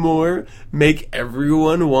Demi Moore make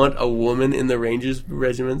everyone want a woman in the Rangers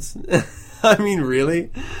regiments?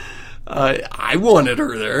 Really? I wanted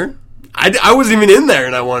her there. I wasn't even in there,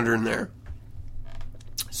 and I wanted her in there.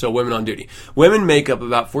 So, women on duty. Women make up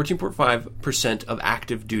about 14.5% of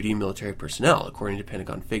active duty military personnel, according to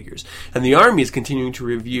Pentagon figures. And the Army is continuing to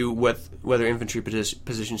review whether infantry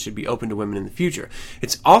positions should be open to women in the future.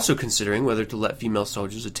 It's also considering whether to let female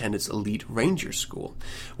soldiers attend its elite Ranger School.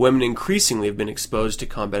 Women increasingly have been exposed to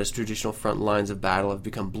combat as traditional front lines of battle have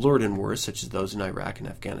become blurred in wars, such as those in Iraq and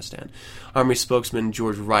Afghanistan. Army spokesman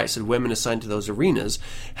George Wright said women assigned to those arenas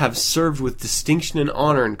have served with distinction and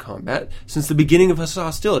honor in combat since the beginning of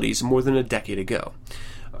hostilities more than a decade ago.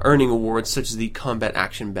 earning awards such as the Combat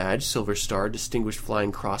Action Badge, Silver Star, Distinguished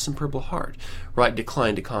Flying Cross, and Purple Heart. Wright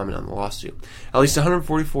declined to comment on the lawsuit. At least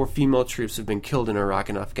 144 female troops have been killed in Iraq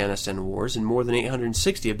and Afghanistan wars, and more than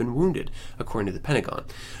 860 have been wounded, according to the Pentagon.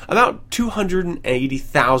 About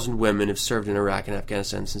 280,000 women have served in Iraq and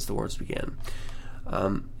Afghanistan since the wars began.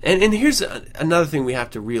 And here's another thing we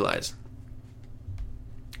have to realize.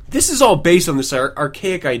 This is all based on this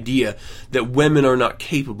archaic idea that women are not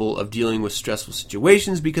capable of dealing with stressful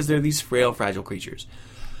situations because they're these frail, fragile creatures.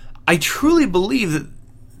 I truly believe that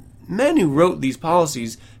men who wrote these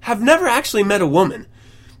policies have never actually met a woman.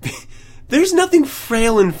 There's nothing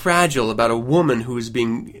frail and fragile about a woman who is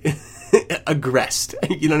being aggressed.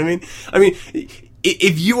 You know what I mean? I mean,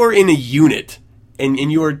 if you are in a unit and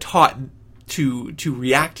you are taught to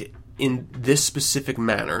react in this specific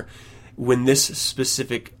manner when this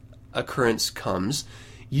specific occurrence comes,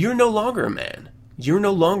 you're no longer a man. You're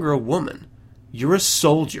no longer a woman. You're a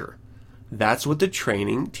soldier. That's what the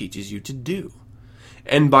training teaches you to do.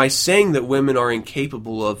 And by saying that women are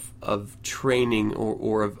incapable of training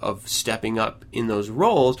or of stepping up in those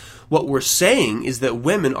roles, what we're saying is that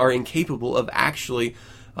women are incapable of actually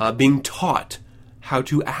being taught how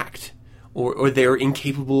to act, or they're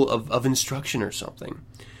incapable of instruction or something.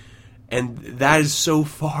 And that is so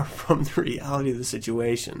far from the reality of the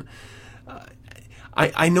situation.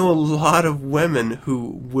 I know a lot of women who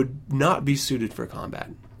would not be suited for combat.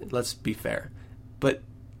 Let's be fair. But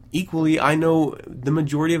equally, I know the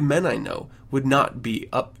majority of men I know would not be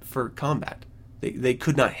up for combat. They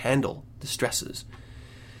could not handle the stresses.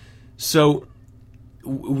 So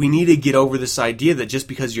we need to get over this idea that just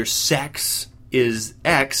because your sex is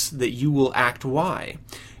X, that you will act Y.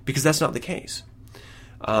 Because that's not the case.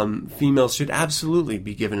 Females should absolutely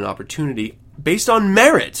be given an opportunity based on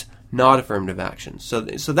merit, not affirmative action. So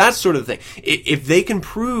that's sort of the thing. If they can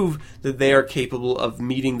prove that they are capable of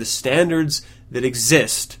meeting the standards that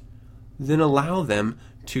exist, then allow them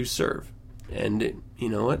to serve. And you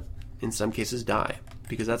know what? In some cases, die.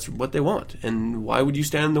 Because that's what they want. And why would you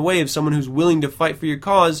stand in the way of someone who's willing to fight for your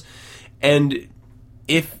cause, and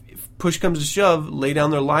if push comes to shove, lay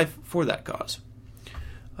down their life for that cause?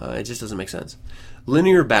 It just doesn't make sense.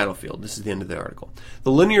 Linear battlefield. This is the end of the article.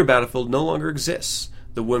 The linear battlefield no longer exists,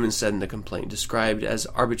 the women said in the complaint, described as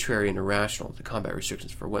arbitrary and irrational, the combat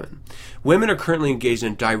restrictions for women. Women are currently engaged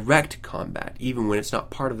in direct combat, even when it's not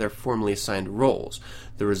part of their formally assigned roles,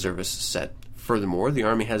 the reservists said. Furthermore, the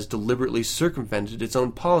Army has deliberately circumvented its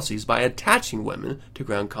own policies by attaching women to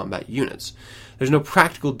ground combat units. There's no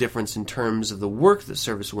practical difference in terms of the work that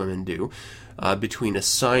service women do between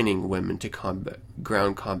assigning women to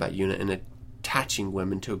ground combat unit and attaching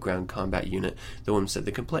women to a ground combat unit, the woman said in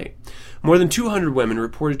the complaint. More than 200 women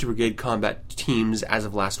reported to brigade combat teams as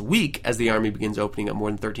of last week as the Army begins opening up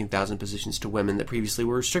more than 13,000 positions to women that previously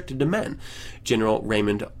were restricted to men. General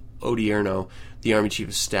Raymond Odierno, the Army Chief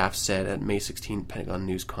of Staff, said at May 16 Pentagon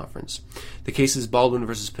News Conference. The case is Baldwin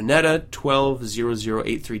v. Panetta,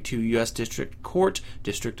 1200832 U.S. District Court,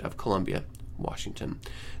 District of Columbia, Washington.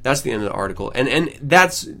 That's the end of the article. And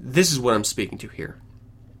this is what I'm speaking to here.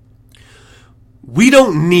 We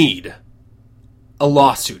don't need a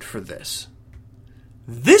lawsuit for this.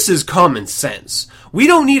 This is common sense. We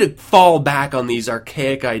don't need to fall back on these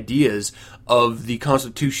archaic ideas of the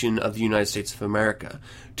Constitution of the United States of America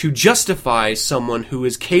to justify someone who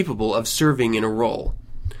is capable of serving in a role.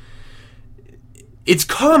 It's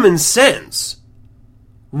common sense.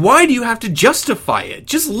 Why do you have to justify it?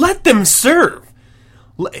 Just let them serve.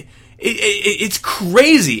 It's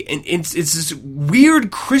crazy, and it's this weird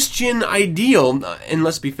Christian ideal, and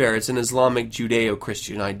let's be fair, it's an Islamic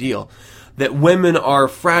Judeo-Christian ideal, that women are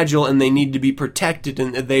fragile and they need to be protected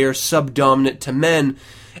and they are subdominant to men.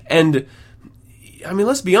 And I mean,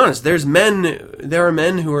 let's be honest, there are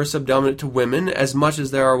men who are subdominant to women as much as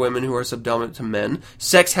there are women who are subdominant to men.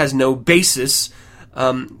 Sex has no basis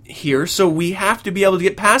here, so we have to be able to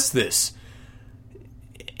get past this.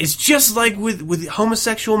 It's just like with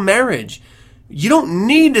homosexual marriage. You don't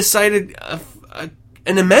need to cite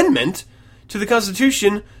an amendment to the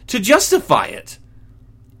Constitution to justify it.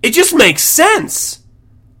 It just makes sense.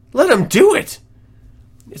 Let them do it.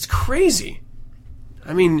 It's crazy.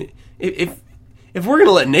 I mean, if we're going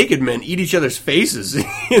to let naked men eat each other's faces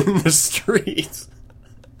in the streets,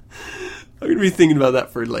 I'm going to be thinking about that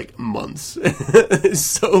for like months. It's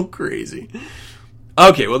so crazy.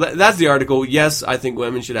 Okay, well, that's the article. Yes, I think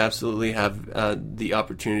women should absolutely have the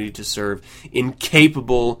opportunity to serve in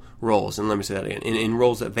capable roles. And let me say that again, in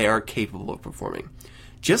roles that they are capable of performing.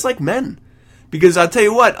 Just like men. Because I'll tell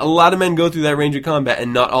you what, a lot of men go through that range of combat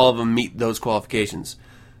and not all of them meet those qualifications.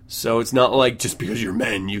 So it's not like just because you're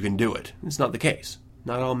men, you can do it. It's not the case.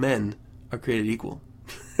 not all men are created equal.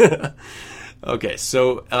 Okay,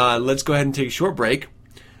 so let's go ahead and take a short break.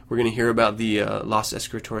 We're going to hear about the Los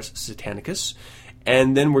Escritores Satanicus,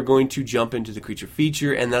 and then we're going to jump into the creature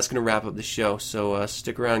feature, and that's going to wrap up the show. So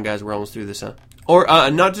stick around, guys. We're almost through this, huh? Or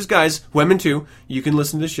not just guys, women too. You can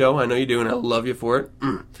listen to the show. I know you do, and I love you for it.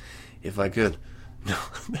 If I could. No,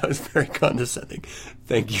 that was very condescending.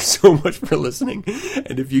 Thank you so much for listening.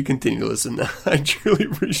 And if you continue to listen, I truly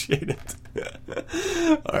appreciate it.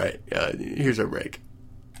 All right, here's our break.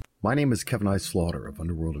 My name is Kevin I. Slaughter of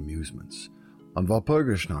Underworld Amusements. On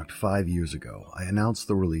Walpurgisnacht 5 years ago, I announced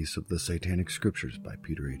the release of the Satanic Scriptures by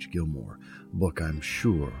Peter H. Gilmore, a book I'm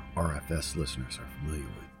sure RFS listeners are familiar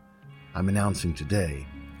with. I'm announcing today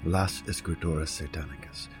Las Escrituras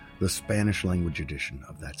Satanicas, the Spanish-language edition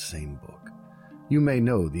of that same book. You may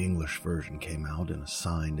know the English version came out in a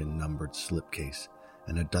signed and numbered slipcase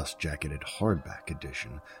and a dust-jacketed hardback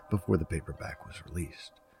edition before the paperback was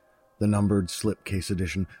released. The numbered slipcase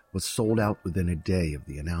edition was sold out within a day of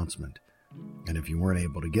the announcement, and if you weren't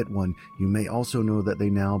able to get one, you may also know that they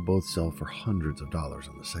now both sell for hundreds of dollars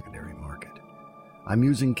on the secondary market. I'm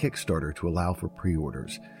using Kickstarter to allow for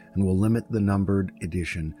pre-orders, and will limit the numbered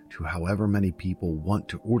edition to however many people want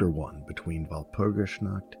to order one between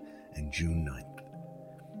Walpurgisnacht and June 9th.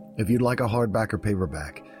 If you'd like a hardback or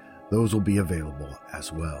paperback, those will be available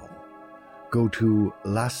as well. Go to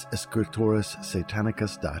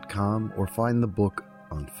lasescritorassatanicas.com or find the book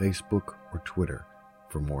on Facebook or Twitter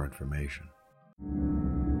for more information.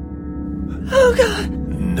 Oh, God!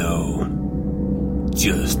 No,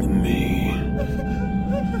 just me.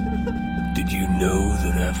 Did you know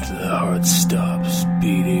that after the heart stops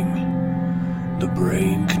beating, the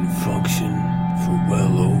brain can function for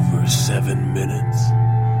well over 7 minutes?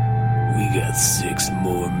 We got 6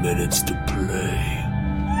 more minutes to play.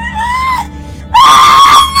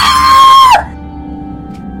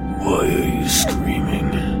 Why are you screaming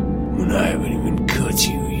when I haven't even cut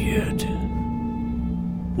you yet?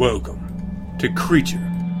 Welcome to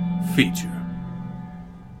Creature Feature.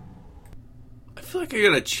 I feel like I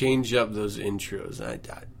gotta change up those intros.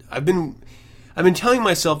 I've been telling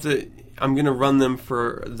myself that I'm gonna run them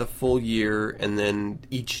for the full year, and then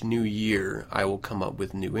each new year I will come up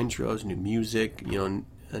with new intros, new music,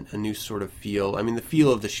 a new sort of feel. I mean, the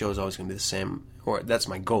feel of the show is always gonna be the same, or that's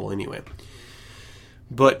my goal anyway.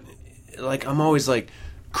 But I'm always like,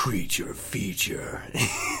 Creature Feature,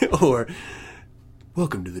 or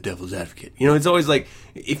Welcome to the Devil's Advocate. It's always like,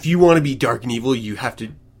 if you want to be dark and evil, you have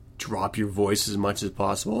to drop your voice as much as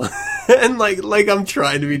possible. And like I'm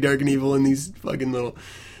trying to be dark and evil in these fucking little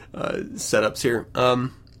setups here.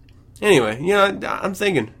 Anyway, I'm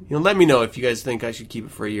thinking, let me know if you guys think I should keep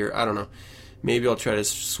it for a year. I don't know. Maybe I'll try to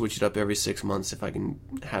switch it up every 6 months if I can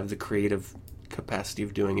have the creative capacity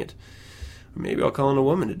of doing it. Or maybe I'll call in a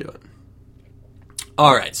woman to do it.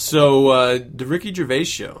 Alright, so the Ricky Gervais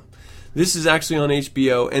show. This is actually on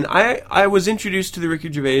HBO, and I was introduced to the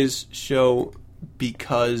Ricky Gervais show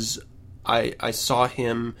because I saw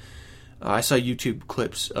him. I saw YouTube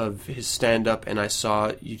clips of his stand-up, and I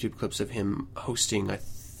saw YouTube clips of him hosting, I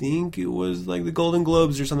think it was like the Golden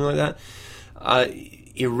Globes or something like that.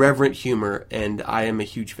 Irreverent humor, and I am a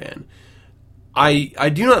huge fan.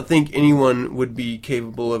 I do not think anyone would be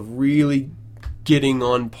capable of really getting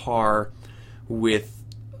on par with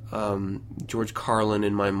George Carlin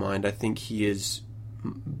in my mind. I think he is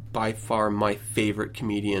by far my favorite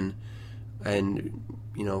comedian, and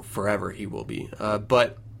forever he will be.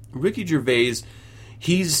 But Ricky Gervais,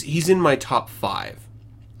 he's in my top 5,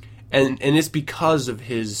 and it's because of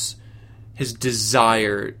his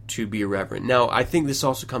desire to be irreverent. Now, I think this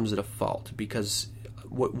also comes at a fault, because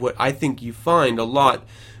what I think you find a lot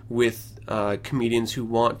with comedians who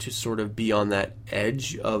want to sort of be on that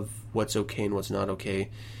edge of what's okay and what's not okay,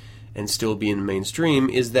 and still be in the mainstream,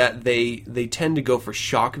 is that they tend to go for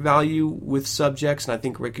shock value with subjects, and I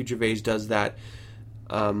think Ricky Gervais does that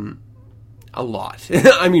a lot.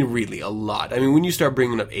 I mean, really, a lot. I mean, when you start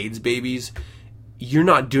bringing up AIDS babies, you're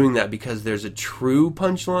not doing that because there's a true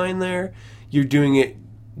punchline there. You're doing it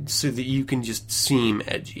so that you can just seem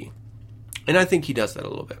edgy. And I think he does that a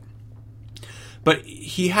little bit. But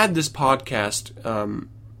he had this podcast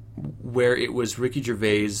where it was Ricky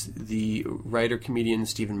Gervais, the writer-comedian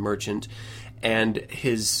Stephen Merchant, and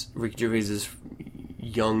Ricky Gervais's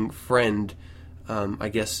young friend,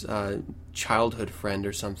 childhood friend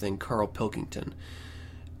or something, Carl Pilkington.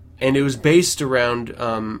 And it was based around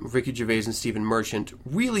Ricky Gervais and Stephen Merchant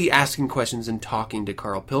really asking questions and talking to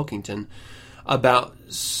Carl Pilkington about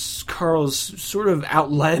Carl's sort of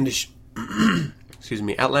outlandish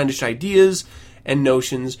ideas and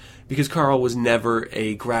notions, because Carl was never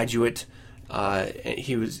a graduate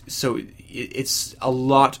It's a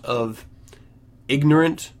lot of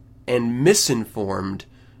ignorant and misinformed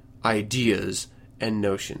ideas and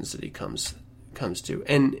notions that he comes to.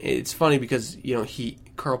 And it's funny because,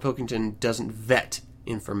 Carl Pilkington doesn't vet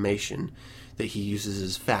information that he uses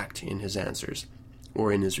as fact in his answers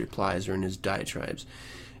or in his replies or in his diatribes.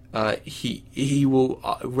 He will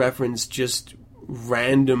reference just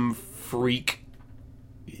random freak,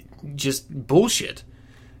 just bullshit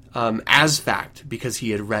as fact because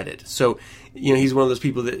he had read it. So, he's one of those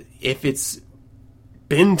people that if it's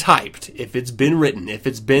been typed, if it's been written, if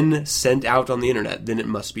it's been sent out on the internet, then it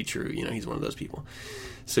must be true. He's one of those people.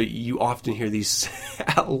 So you often hear these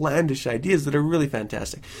outlandish ideas that are really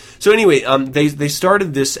fantastic. So anyway, they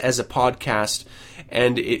started this as a podcast,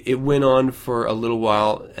 and it went on for a little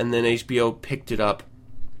while, and then HBO picked it up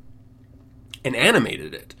and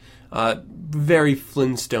animated it. Very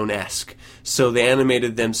Flintstone-esque. So they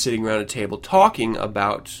animated them sitting around a table talking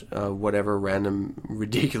about whatever random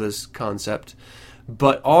ridiculous concept,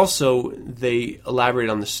 but also they elaborate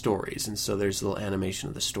on the stories, and so there's a little animation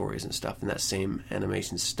of the stories and stuff in that same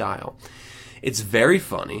animation style. It's very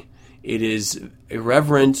funny. It is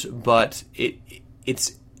irreverent, but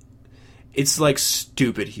it's like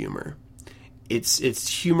stupid humor. It's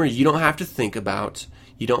humor you don't have to think about.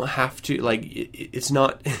 You don't have to, it's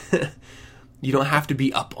not, you don't have to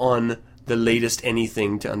be up on the latest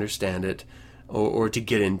anything to understand it or to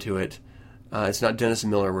get into it. It's not Dennis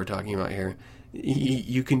Miller we're talking about here.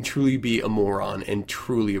 You can truly be a moron and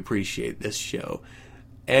truly appreciate this show.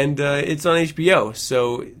 And it's on HBO,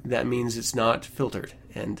 so that means it's not filtered.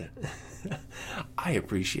 And I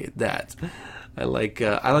appreciate that. I like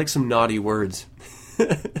some naughty words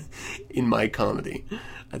in my comedy.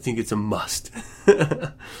 I think it's a must.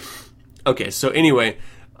 Okay, so anyway,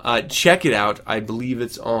 check it out. I believe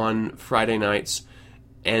it's on Friday nights,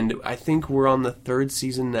 and I think we're on the 3rd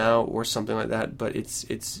season now or something like that, but it's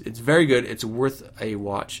very good. It's worth a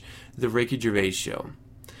watch. The Ricky Gervais Show.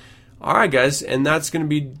 All right, guys, and that's going to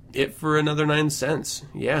be it for another 9 cents.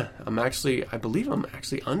 Yeah, I believe I'm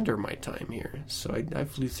actually under my time here, so I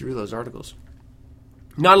flew through those articles.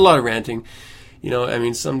 Not a lot of ranting.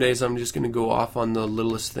 Some days I'm just going to go off on the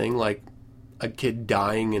littlest thing, like a kid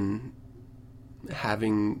dying and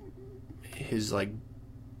having his,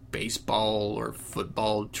 baseball or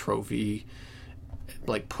football trophy,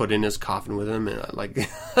 put in his coffin with him. And,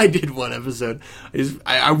 I did one episode.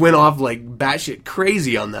 I went off, batshit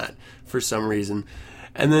crazy on that for some reason.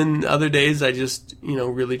 And then other days I just,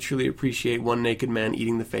 really truly appreciate one naked man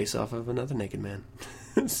eating the face off of another naked man.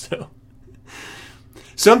 So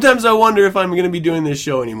sometimes I wonder if I'm going to be doing this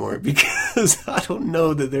show anymore because I don't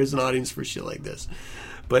know that there's an audience for shit like this.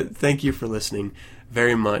 But thank you for listening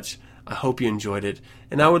very much. I hope you enjoyed it,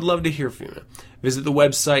 and I would love to hear from you. Visit the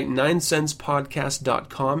website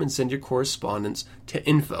 9centspodcast.com and send your correspondence to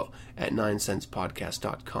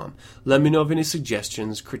info@9centspodcast.com. Let me know of any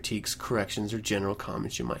suggestions, critiques, corrections, or general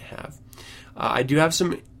comments you might have. I do have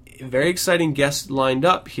some very exciting guests lined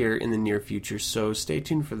up here in the near future, so stay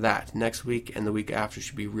tuned for that. Next week and the week after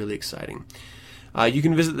should be really exciting. You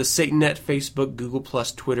can visit the SatanNet, Facebook, Google+,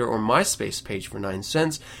 Twitter, or MySpace page for 9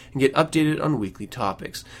 cents and get updated on weekly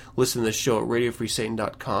topics. Listen to the show at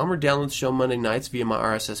RadioFreeSatan.com or download the show Monday nights via my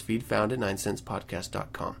RSS feed found at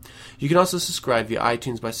 9centspodcast.com. You can also subscribe via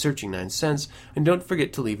iTunes by searching 9 cents, and don't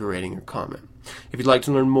forget to leave a rating or comment. If you'd like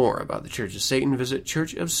to learn more about the Church of Satan, visit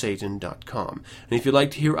churchofsatan.com. And if you'd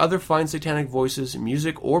like to hear other fine satanic voices,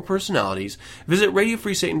 music, or personalities, visit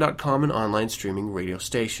RadioFreeSatan.com, an online streaming radio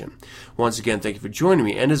station. Once again, thank you for joining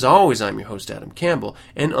me, and as always, I'm your host, Adam Campbell,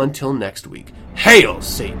 and until next week, Hail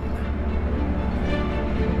Satan!